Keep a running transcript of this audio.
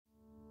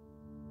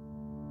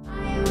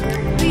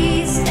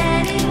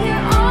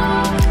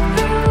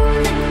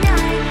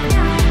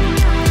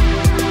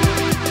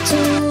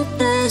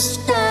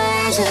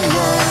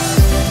alive.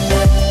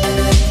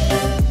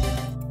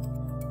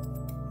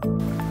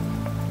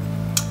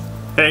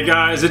 Hey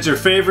guys, it's your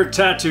favorite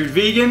tattooed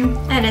vegan.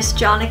 And it's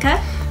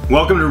Jonica.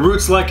 Welcome to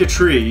Roots Like a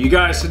Tree. You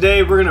guys,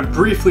 today we're going to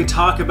briefly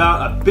talk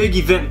about a big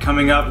event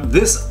coming up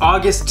this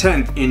August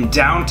 10th in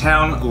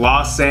downtown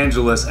Los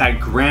Angeles at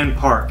Grand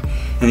Park.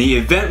 And the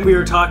event we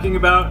are talking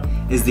about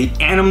is the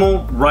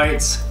Animal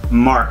Rights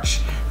March.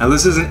 Now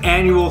this is an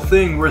annual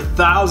thing where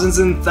thousands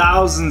and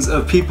thousands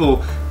of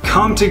people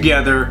come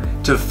together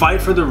to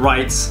fight for the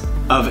rights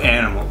of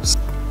animals.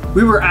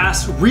 We were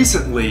asked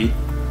recently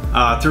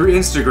through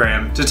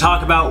Instagram to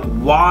talk about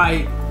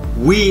why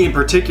we in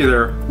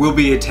particular will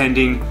be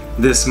attending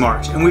this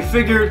march. And we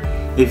figured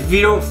if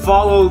you don't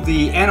follow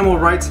the Animal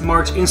Rights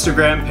March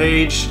Instagram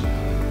page,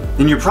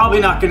 then you're probably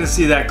not going to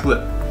see that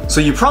clip. So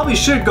you probably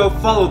should go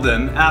follow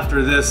them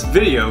after this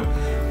video.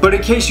 But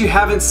in case you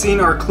haven't seen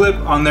our clip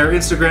on their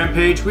Instagram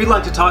page, we'd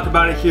like to talk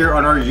about it here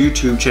on our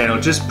YouTube channel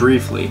just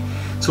briefly.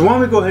 So why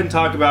don't we go ahead and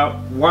talk about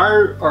why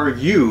are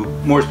you,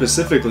 more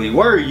specifically,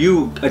 why are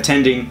you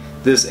attending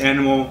this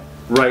Animal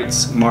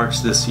Rights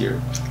March this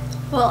year?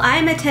 Well,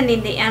 I'm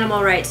attending the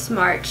Animal Rights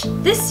March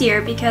this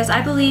year because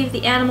I believe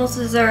the animals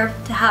deserve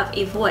to have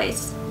a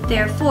voice.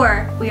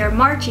 Therefore, we are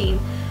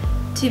marching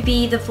to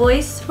be the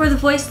voice for the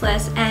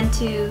voiceless and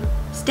to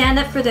stand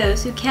up for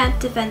those who can't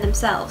defend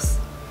themselves.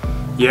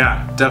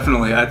 Yeah,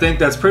 definitely. I think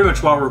that's pretty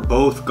much why we're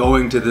both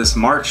going to this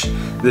march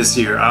this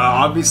year.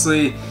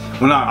 Obviously,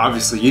 well, not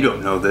obviously, you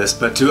don't know this,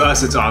 but to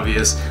us it's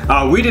obvious.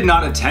 We did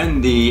not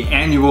attend the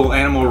annual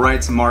Animal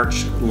Rights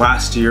March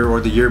last year or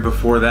the year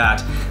before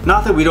that.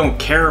 Not that we don't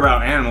care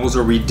about animals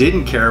or we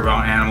didn't care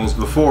about animals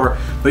before,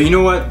 but you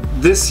know what?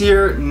 This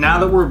year, now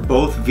that we're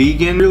both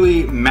vegan,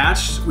 really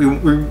matched, we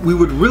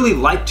would really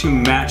like to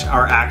match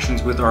our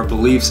actions with our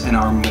beliefs and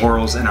our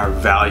morals and our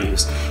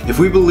values. If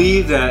we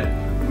believe that,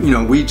 you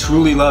know, we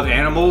truly love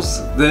animals,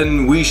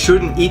 then we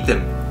shouldn't eat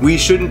them. We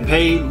shouldn't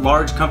pay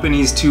large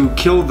companies to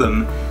kill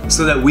them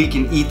so that we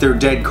can eat their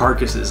dead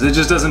carcasses. It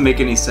just doesn't make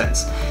any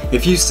sense.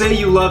 If you say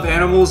you love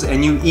animals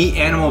and you eat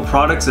animal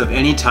products of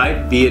any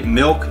type, be it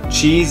milk,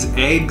 cheese,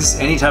 eggs,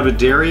 any type of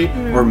dairy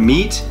or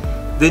meat,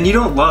 then you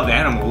don't love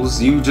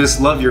animals, you just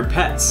love your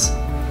pets,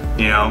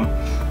 you know?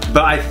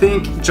 But I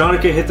think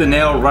Jonica hit the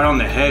nail right on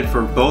the head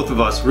for both of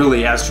us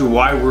really as to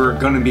why we're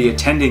going to be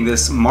attending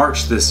this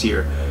march this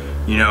year.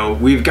 You know,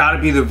 we've got to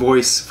be the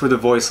voice for the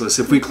voiceless.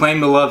 If we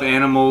claim to love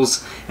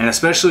animals, and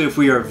especially if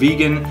we are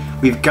vegan,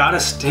 we've got to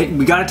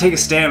take a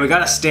stand. We got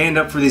to stand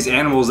up for these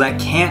animals that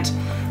can't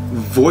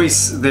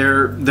voice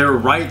their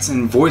rights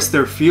and voice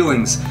their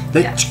feelings.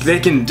 They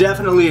can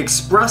definitely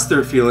express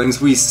their feelings.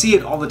 We see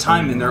it all the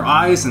time in their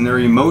eyes and their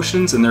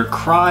emotions and their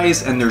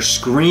cries and their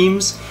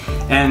screams,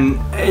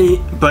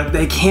 but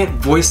they can't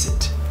voice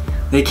it.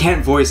 They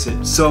can't voice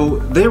it, so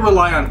they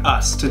rely on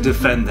us to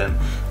defend them.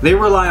 They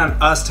rely on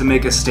us to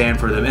make a stand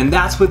for them, and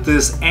that's what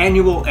this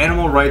annual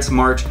Animal Rights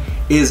March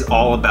is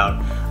all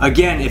about.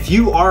 Again, if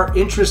you are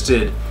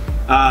interested,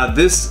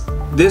 this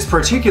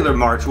particular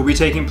march will be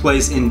taking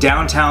place in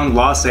downtown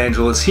Los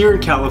Angeles here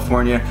in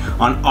California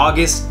on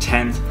August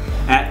 10th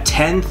at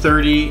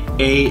 10:30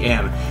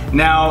 a.m.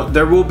 Now,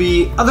 there will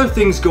be other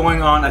things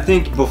going on, I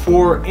think,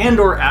 before and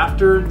or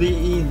after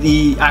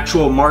the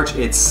actual march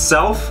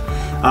itself.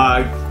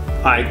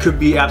 I could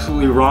be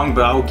absolutely wrong,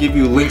 but I will give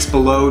you links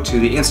below to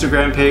the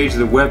Instagram page,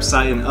 the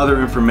website, and other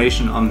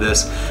information on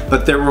this.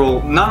 But there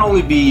will not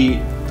only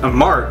be a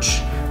march,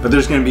 but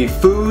there's going to be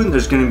food,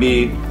 there's going to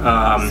be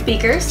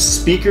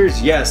speakers,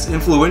 yes,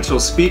 influential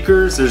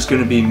speakers, there's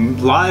going to be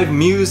live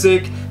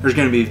music, there's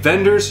going to be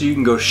vendors so you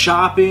can go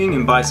shopping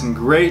and buy some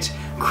great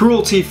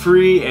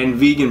cruelty-free and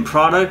vegan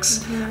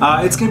products.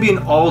 It's going to be an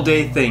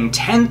all-day thing,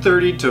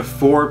 10:30 to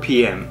 4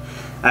 p.m.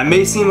 That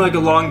may seem like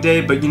a long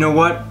day, but you know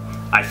what?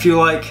 I feel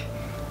like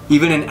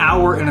even an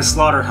hour in a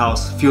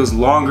slaughterhouse feels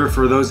longer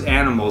for those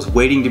animals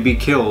waiting to be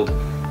killed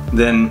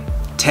than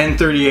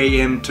 10:30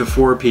 a.m. to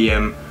 4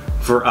 p.m.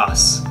 for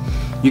us.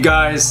 You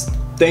guys,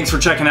 thanks for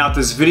checking out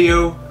this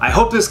video. I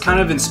hope this kind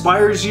of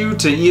inspires you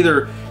to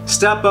either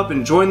step up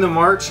and join the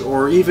march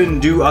or even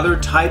do other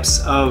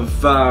types of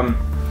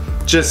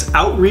just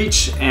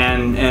outreach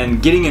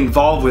and getting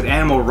involved with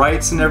animal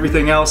rights and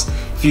everything else.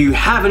 If you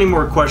have any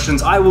more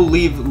questions, I will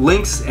leave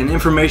links and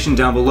information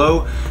down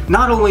below,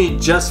 not only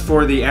just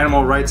for the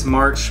Animal Rights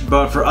March,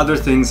 but for other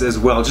things as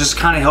well. Just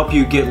kind of help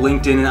you get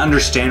linked in and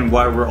understand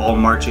why we're all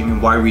marching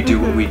and why we do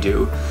what we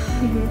do.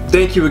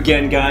 Thank you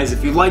again, guys.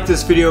 If you like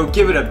this video,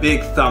 give it a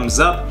big thumbs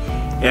up.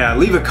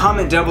 Leave a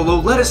comment down below.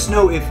 Let us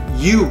know if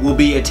you will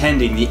be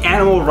attending the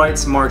Animal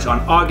Rights March on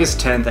August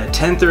 10th at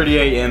 10:30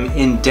 a.m.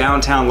 in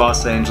downtown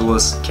Los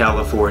Angeles,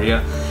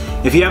 California.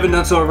 If you haven't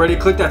done so already,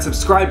 click that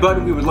subscribe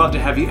button. We would love to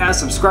have you as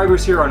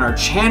subscribers here on our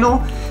channel.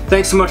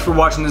 Thanks so much for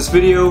watching this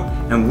video,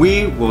 and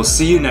we will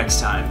see you next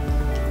time.